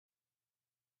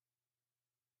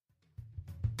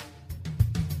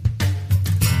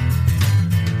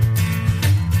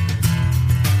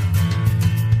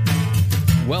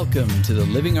Welcome to the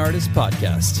Living Artist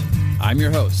Podcast. I'm your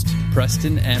host,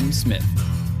 Preston M. Smith.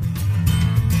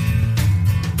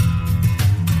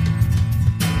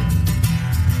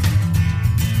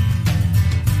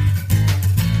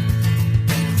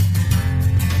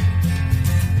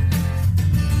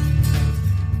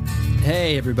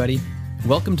 Hey, everybody.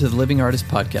 Welcome to the Living Artist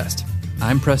Podcast.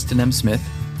 I'm Preston M. Smith,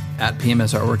 at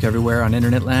PMS Artwork everywhere on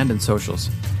internet land and socials.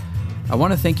 I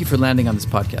want to thank you for landing on this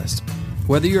podcast.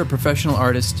 Whether you're a professional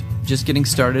artist, just getting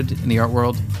started in the art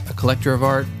world, a collector of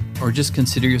art, or just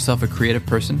consider yourself a creative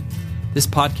person, this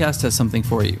podcast has something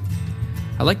for you.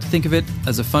 I like to think of it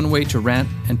as a fun way to rant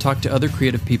and talk to other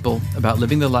creative people about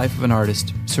living the life of an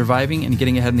artist, surviving and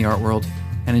getting ahead in the art world,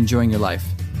 and enjoying your life.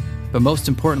 But most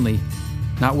importantly,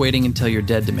 not waiting until you're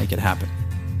dead to make it happen.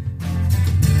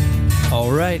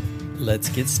 All right, let's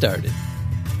get started.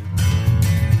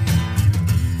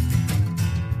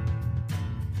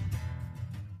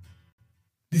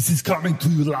 This is coming to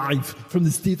you live from the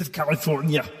state of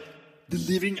California, the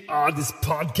Living Artist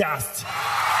Podcast.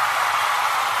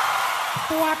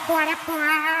 All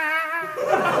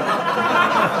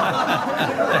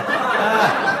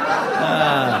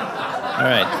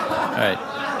right.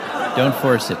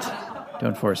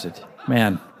 Don't force it.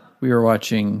 Man, we were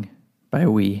watching, by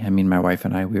we, I mean my wife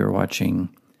and I, we were watching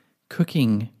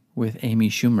Cooking with Amy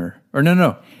Schumer.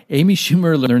 Amy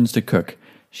Schumer Learns to Cook.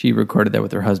 She recorded that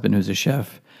with her husband, who's a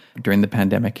chef, during the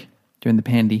pandemic, during the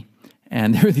pandy.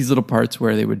 And there were these little parts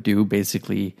where they would do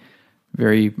basically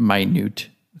very minute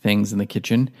things in the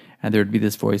kitchen. And there would be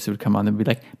this voice that would come on and be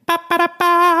like, ba ba da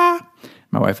ba.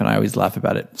 My wife and I always laugh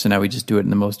about it. So now we just do it in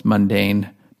the most mundane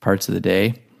parts of the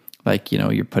day. Like, you know,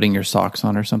 you're putting your socks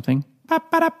on or something. Ba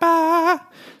ba da ba.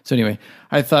 So anyway,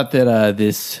 I thought that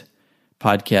this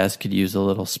podcast could use a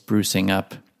little sprucing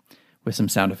up with some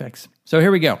sound effects. So here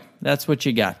we go. That's what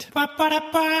you got.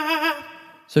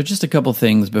 So just a couple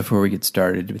things before we get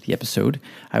started with the episode.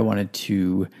 I wanted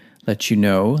to let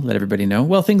everybody know.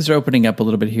 Well, things are opening up a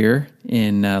little bit here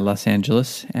in Los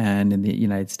Angeles and in the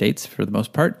United States for the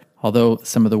most part, although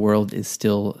some of the world is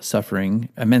still suffering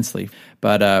immensely.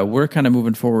 But we're kind of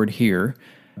moving forward here,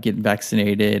 getting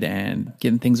vaccinated and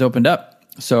getting things opened up.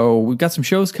 So we've got some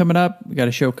shows coming up. We got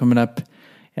a show coming up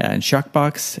in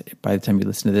Shockbox. By the time you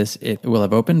listen to this, it will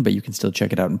have opened, but you can still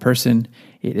check it out in person.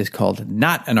 It is called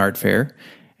Not an Art Fair,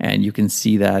 and you can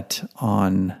see that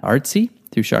on Artsy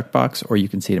through Shockbox, or you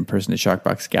can see it in person at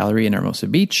Shockbox Gallery in Hermosa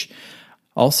Beach.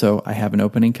 Also, I have an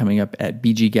opening coming up at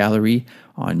BG Gallery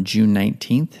on June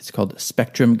 19th. It's called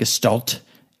Spectrum Gestalt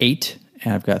 8,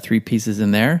 and I've got 3 pieces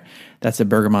in there. That's at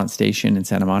Bergamont Station in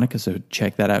Santa Monica, so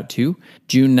check that out too.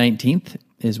 June 19th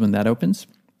is when that opens.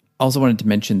 Also wanted to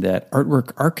mention that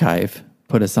Artwork Archive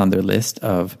put us on their list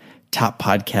of top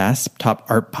art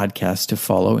podcasts to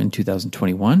follow in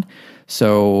 2021.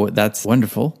 So that's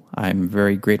wonderful. I'm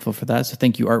very grateful for that. So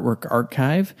thank you, Artwork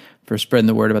Archive, for spreading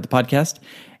the word about the podcast.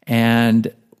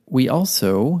 And we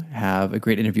also have a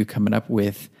great interview coming up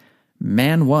with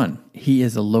Man One. He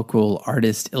is a local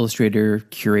artist, illustrator,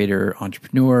 curator,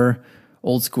 entrepreneur,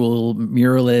 old school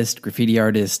muralist, graffiti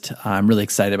artist. I'm really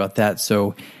excited about that.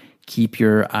 So keep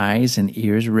your eyes and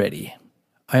ears ready.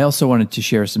 I also wanted to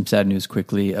share some sad news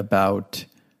quickly about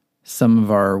some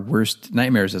of our worst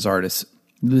nightmares as artists,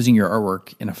 losing your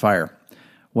artwork in a fire.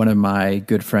 One of my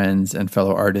good friends and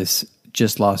fellow artists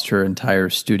just lost her entire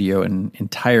studio and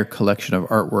entire collection of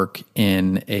artwork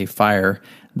in a fire,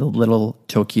 the Little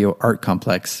Tokyo Art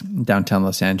Complex in downtown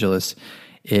Los Angeles.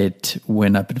 It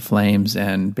went up in flames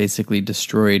and basically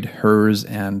destroyed hers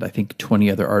and I think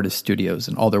 20 other artist studios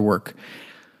and all their work.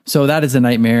 So that is a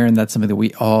nightmare, and that's something that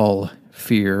we all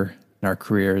fear in our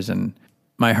careers. And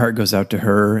my heart goes out to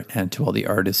her and to all the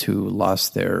artists who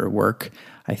lost their work.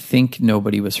 I think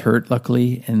nobody was hurt,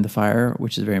 luckily, in the fire,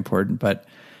 which is very important. But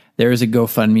there is a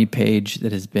GoFundMe page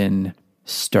that has been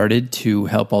started to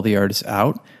help all the artists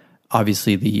out.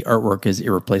 Obviously, the artwork is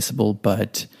irreplaceable,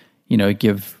 but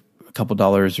give a couple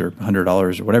dollars or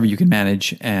 $100 or whatever you can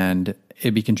manage, and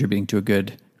it'd be contributing to a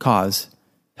good cause,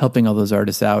 helping all those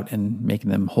artists out and making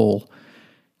them whole,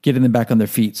 getting them back on their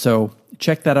feet. So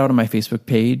check that out on my Facebook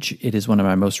page. It is one of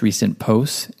my most recent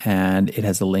posts, and it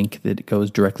has a link that goes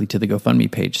directly to the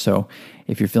GoFundMe page. So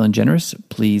if you're feeling generous,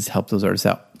 please help those artists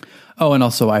out. Oh, and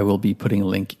also I will be putting a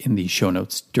link in the show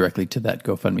notes directly to that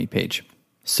GoFundMe page.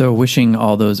 So wishing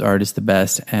all those artists the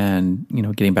best and,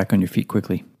 getting back on your feet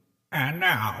quickly. And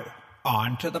now,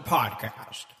 on to the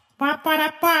podcast.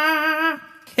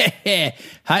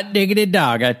 Hot diggity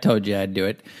dog. I told you I'd do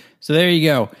it. So there you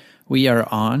go. We are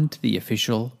on to the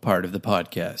official part of the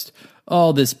podcast.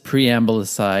 All this preamble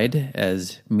aside,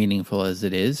 as meaningful as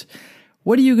it is,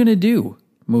 what are you going to do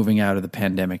moving out of the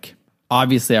pandemic.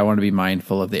 Obviously, I want to be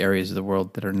mindful of the areas of the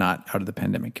world that are not out of the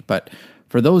pandemic. But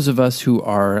for those of us who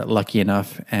are lucky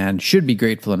enough and should be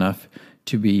grateful enough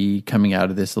to be coming out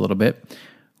of this a little bit,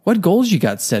 what goals you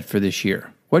got set for this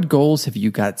year? What goals have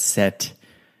you got set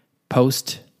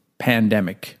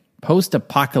post-pandemic,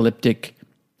 post-apocalyptic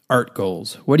art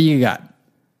goals? What do you got?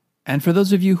 And for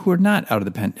those of you who are not out of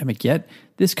the pandemic yet,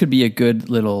 this could be a good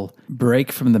little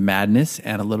break from the madness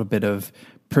and a little bit of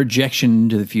projection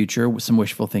into the future with some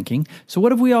wishful thinking. So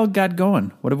what have we all got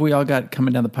going? What have we all got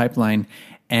coming down the pipeline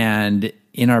and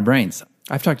in our brains?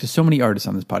 I've talked to so many artists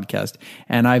on this podcast,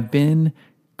 and I've been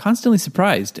constantly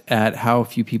surprised at how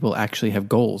few people actually have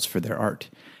goals for their art.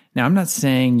 Now, I'm not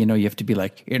saying, you have to be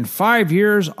like, in 5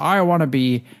 years, I want to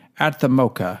be at the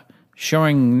MoCA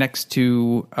showing next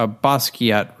to a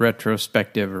Basquiat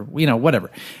retrospective or,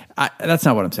 whatever. That's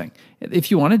not what I'm saying.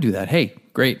 If you want to do that, hey,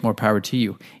 great, more power to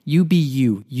you. You be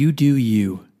you. You do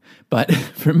you. But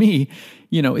for me,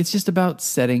 it's just about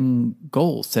setting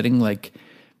goals,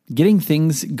 getting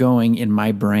things going in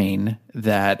my brain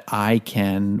that I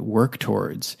can work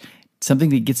towards. Something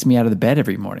that gets me out of the bed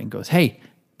every morning, goes, hey,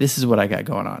 this is what I got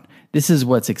going on. This is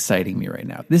what's exciting me right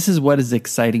now. This is what is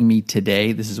exciting me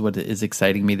today. This is what is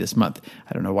exciting me this month.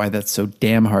 I don't know why that's so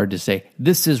damn hard to say.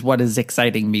 This is what is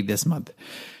exciting me this month.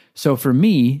 So for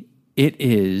me, it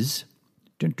is...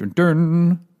 Just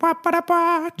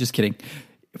kidding.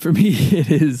 For me,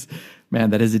 it is...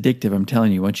 Man, that is addictive. I'm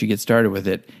telling you, once you get started with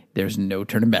it, there's no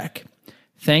turning back.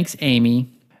 Thanks,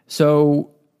 Amy.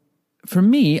 So for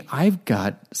me, I've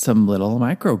got some little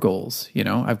micro goals.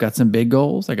 I've got some big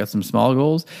goals. I got some small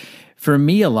goals. For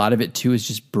me, a lot of it too is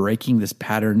just breaking this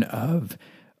pattern of,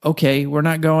 okay, we're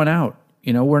not going out.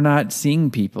 We're not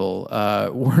seeing people.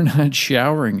 We're not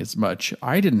showering as much.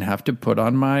 I didn't have to put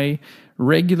on my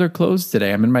regular clothes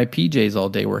today. I'm in my PJs all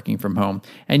day working from home.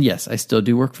 And yes, I still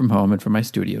do work from home and from my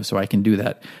studio, so I can do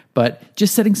that. But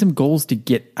just setting some goals to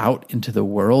get out into the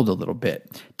world a little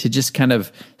bit, to just kind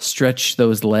of stretch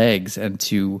those legs and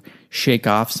to shake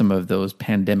off some of those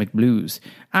pandemic blues.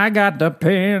 I got the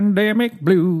pandemic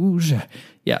blues.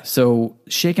 Yeah, so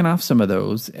shaking off some of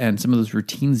those and some of those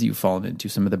routines that you've fallen into,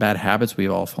 some of the bad habits we've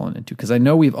all fallen into, because I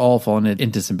know we've all fallen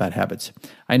into some bad habits.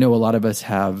 I know a lot of us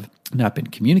have not been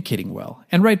communicating well,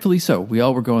 and rightfully so. We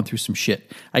all were going through some shit.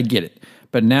 I get it.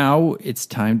 But now it's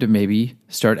time to maybe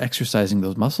start exercising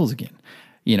those muscles again.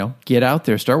 Get out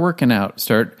there, start working out,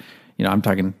 I'm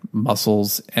talking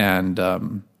muscles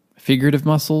and figurative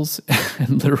muscles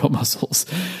and literal muscles.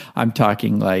 I'm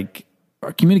talking like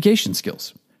communication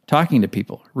skills. Talking to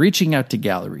people, reaching out to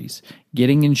galleries,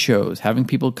 getting in shows, having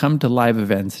people come to live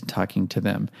events and talking to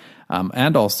them.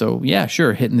 And also,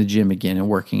 hitting the gym again and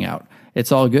working out.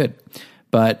 It's all good.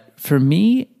 But for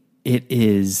me, it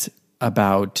is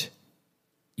about,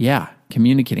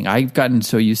 communicating. I've gotten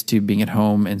so used to being at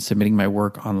home and submitting my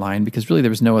work online because really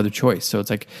there was no other choice. So it's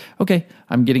like, okay,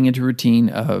 I'm getting into a routine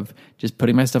of just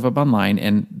putting my stuff up online.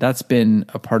 And that's been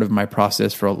a part of my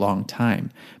process for a long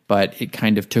time. But it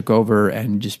kind of took over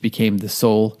and just became the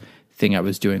sole thing I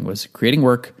was doing was creating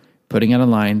work, putting it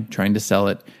online, trying to sell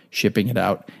it, shipping it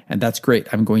out. And that's great.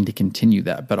 I'm going to continue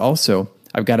that. But also,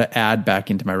 I've got to add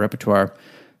back into my repertoire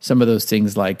some of those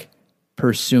things like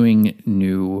pursuing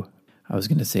new,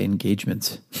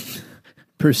 engagements,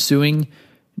 pursuing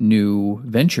new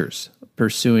ventures,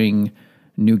 pursuing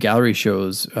new gallery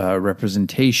shows,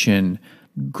 representation,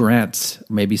 grants,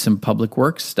 maybe some public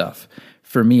works stuff.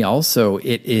 For me also,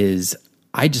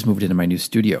 I just moved into my new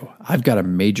studio. I've got a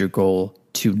major goal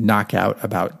to knock out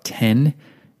about 10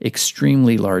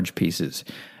 extremely large pieces.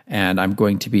 And I'm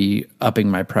going to be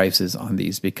upping my prices on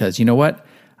these because you know what?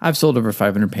 I've sold over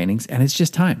 500 paintings and it's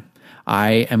just time.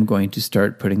 I am going to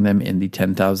start putting them in the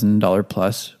 $10,000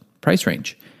 plus price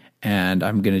range. And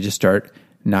I'm going to just start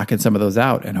knocking some of those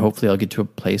out. And hopefully I'll get to a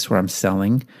place where I'm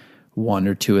selling one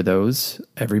or two of those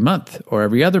every month or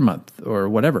every other month or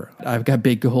whatever. I've got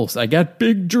big goals. I got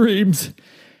big dreams.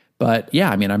 But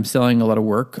I'm selling a lot of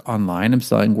work online. I'm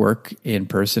selling work in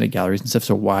person at galleries and stuff.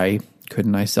 So why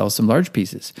couldn't I sell some large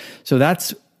pieces? So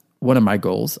that's one of my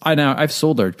goals. I've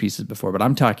sold large pieces before, but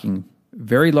I'm talking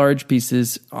very large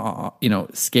pieces,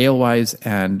 scale-wise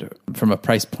and from a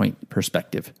price point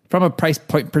perspective.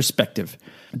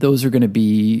 Those are going to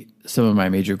be some of my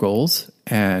major goals,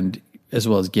 and as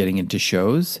well as getting into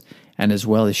shows, and as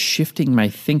well as shifting my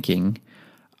thinking.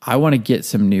 I want to get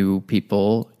some new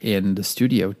people in the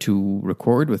studio to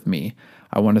record with me.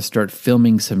 I want to start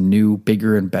filming some new,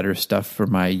 bigger and better stuff for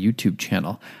my YouTube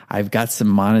channel. I've got some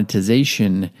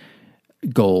monetization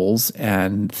goals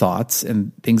and thoughts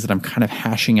and things that I'm kind of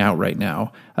hashing out right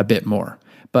now a bit more.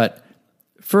 But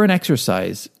for an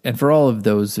exercise, and for all of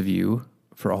those, is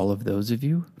that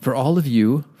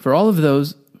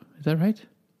right?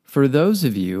 For those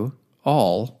of you,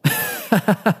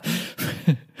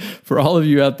 for all of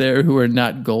you out there who are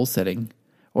not goal setting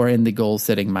or in the goal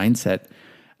setting mindset,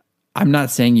 I'm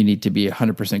not saying you need to be a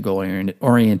 100% goal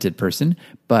oriented person,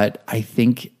 but I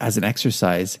think as an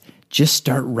exercise, just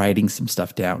start writing some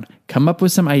stuff down. Come up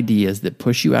with some ideas that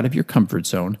push you out of your comfort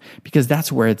zone, because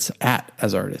that's where it's at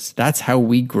as artists. That's how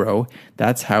we grow.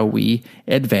 That's how we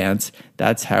advance.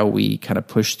 That's how we kind of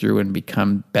push through and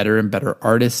become better and better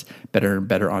artists, better and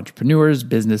better entrepreneurs,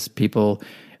 business people.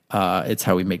 It's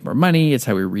how we make more money. It's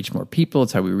how we reach more people.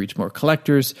 It's how we reach more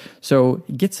collectors. So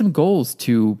get some goals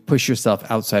to push yourself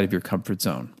outside of your comfort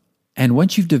zone. And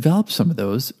once you've developed some of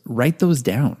those, write those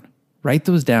down. Write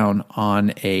those down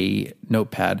on a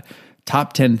notepad.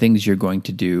 Top 10 things you're going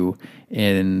to do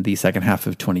in the second half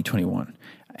of 2021.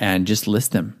 And just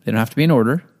list them. They don't have to be in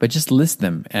order, but just list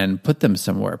them and put them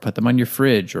somewhere. Put them on your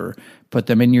fridge or put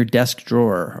them in your desk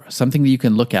drawer, something that you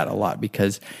can look at a lot,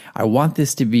 because I want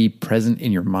this to be present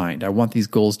in your mind. I want these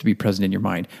goals to be present in your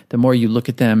mind. The more you look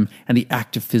at them, and the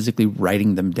act of physically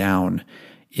writing them down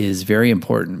is very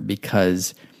important,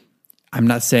 because I'm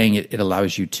not saying it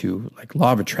allows you to, like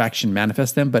law of attraction,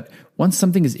 manifest them, but once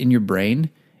something is in your brain,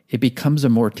 it becomes a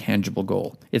more tangible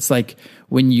goal. It's like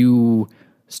when you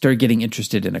start getting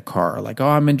interested in a car, like, oh,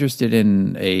 I'm interested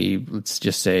in let's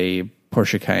just say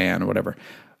Porsche Cayenne or whatever.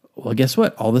 Well, guess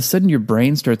what? All of a sudden your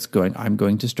brain starts going, I'm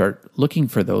going to start looking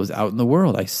for those out in the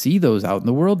world. I see those out in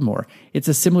the world more. It's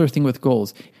a similar thing with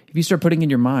goals. If you start putting in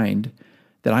your mind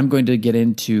that I'm going to get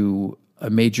into a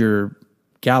major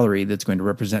gallery that's going to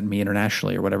represent me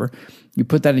internationally or whatever, you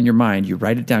put that in your mind, you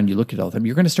write it down, you look at all of them,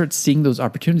 you're going to start seeing those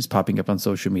opportunities popping up on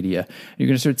social media. You're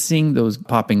going to start seeing those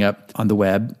popping up on the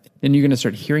web. Then you're going to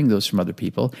start hearing those from other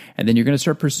people, and then you're going to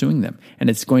start pursuing them.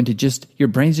 And it's going to your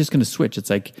brain's just going to switch.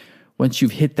 It's like once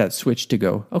you've hit that switch to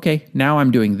go, okay, now I'm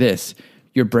doing this,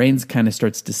 your brain's kind of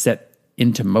starts to set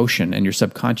into motion, and your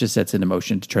subconscious sets into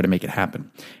motion to try to make it happen.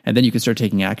 And then you can start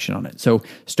taking action on it. So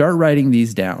start writing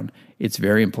these down. It's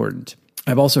very important.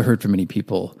 I've also heard from many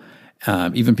people,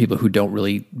 even people who don't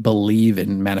really believe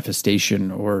in manifestation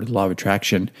or law of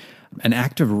attraction, an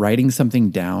act of writing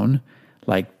something down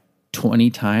like 20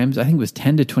 times, I think it was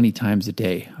 10 to 20 times a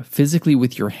day, physically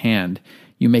with your hand,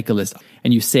 you make a list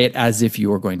and you say it as if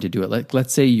you're going to do it. Like,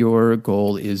 let's say your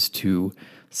goal is to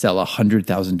sell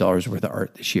 $100,000 worth of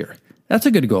art this year. That's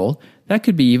a good goal. That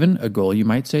could be even a goal you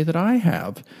might say that I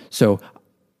have. So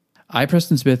I,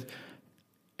 Preston Smith,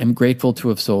 am grateful to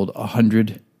have sold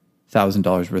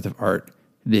 $100,000 worth of art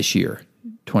this year,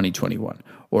 2021.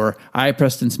 Or I,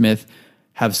 Preston Smith,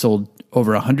 have sold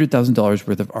over $100,000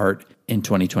 worth of art in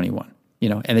 2021.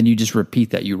 And then you just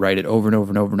repeat that. You write it over and over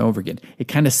and over and over again. It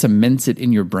kind of cements it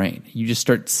in your brain. You just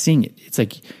start seeing it. It's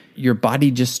like your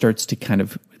body just starts to kind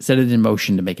of set it in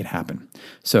motion to make it happen.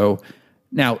 So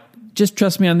now, just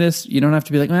trust me on this. You don't have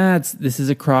to be like, this is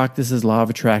a crock. This is law of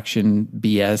attraction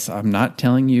BS. I'm not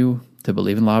telling you to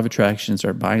believe in law of attraction,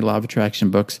 start buying law of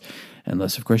attraction books,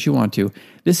 unless, of course, you want to.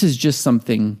 This is just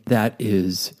something that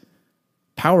is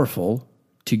powerful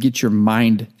to get your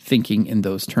mind thinking in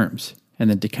those terms, and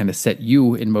then to kind of set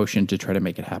you in motion to try to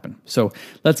make it happen. So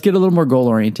let's get a little more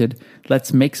goal-oriented.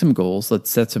 Let's make some goals. Let's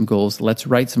set some goals. Let's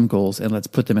write some goals, and let's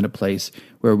put them in a place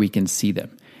where we can see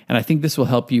them. And I think this will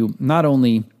help you not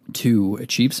only to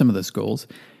achieve some of those goals.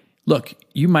 Look,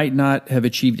 you might not have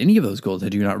achieved any of those goals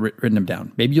had you not written them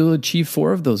down. Maybe you'll achieve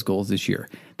 4 of those goals this year.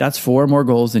 That's 4 more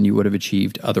goals than you would have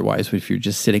achieved otherwise if you're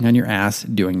just sitting on your ass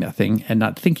doing nothing and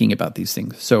not thinking about these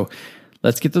things. So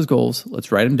let's get those goals.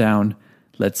 Let's write them down.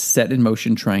 Let's set in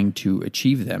motion trying to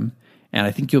achieve them. And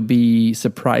I think you'll be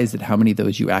surprised at how many of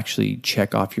those you actually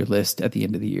check off your list at the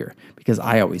end of the year, because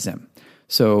I always am.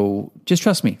 So just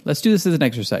trust me. Let's do this as an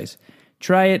exercise.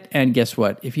 Try it, and guess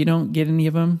what? If you don't get any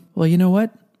of them, well, you know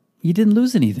what? You didn't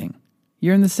lose anything.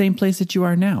 You're in the same place that you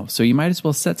are now. So you might as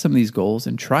well set some of these goals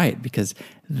and try it, because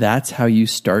that's how you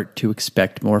start to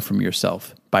expect more from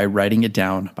yourself, by writing it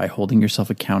down, by holding yourself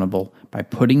accountable, by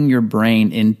putting your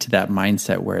brain into that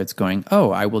mindset where it's going, oh,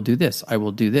 I will do this. I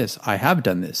will do this. I have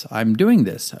done this. I'm doing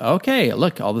this. Okay,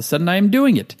 look, all of a sudden I am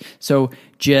doing it. So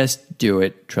just do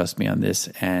it. Trust me on this.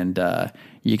 And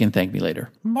you can thank me later.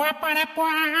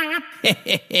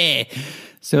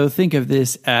 So think of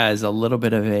this as a little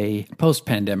bit of a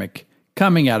post-pandemic,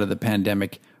 coming out of the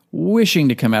pandemic, wishing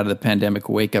to come out of the pandemic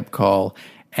wake-up call,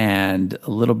 and a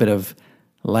little bit of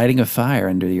lighting a fire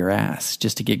under your ass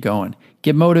just to get going.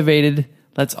 Get motivated.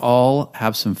 Let's all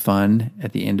have some fun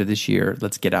at the end of this year.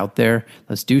 Let's get out there.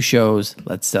 Let's do shows.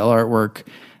 Let's sell artwork.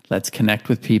 Let's connect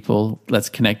with people. Let's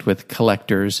connect with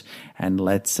collectors, and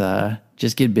let's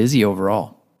just get busy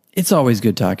overall. It's always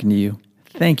good talking to you.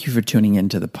 Thank you for tuning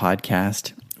into the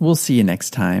podcast. We'll see you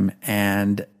next time.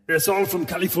 And That's all from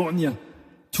California.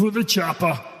 To the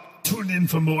chopper. Tune in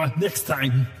for more next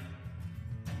time.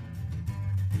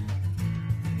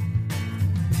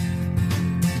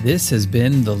 this has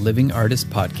been the Living Artist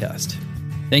Podcast.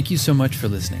 Thank you so much for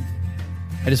listening.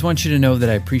 I just want you to know that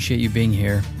I appreciate you being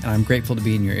here, and I'm grateful to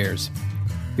be in your ears.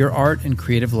 Your art and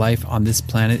creative life on this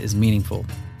planet is meaningful,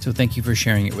 so thank you for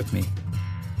sharing it with me.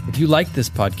 If you like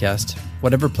this podcast,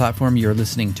 whatever platform you're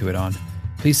listening to it on,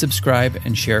 please subscribe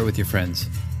and share it with your friends.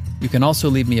 You can also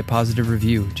leave me a positive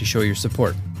review to show your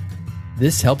support.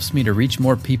 This helps me to reach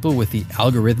more people with the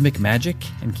algorithmic magic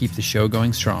and keep the show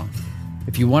going strong.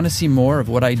 If you want to see more of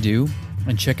what I do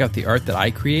and check out the art that I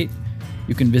create,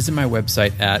 you can visit my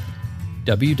website at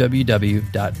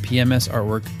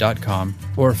www.pmsartwork.com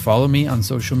or follow me on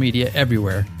social media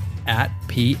everywhere at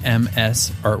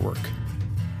PMS Artwork.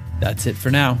 That's it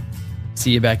for now.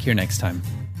 See you back here next time.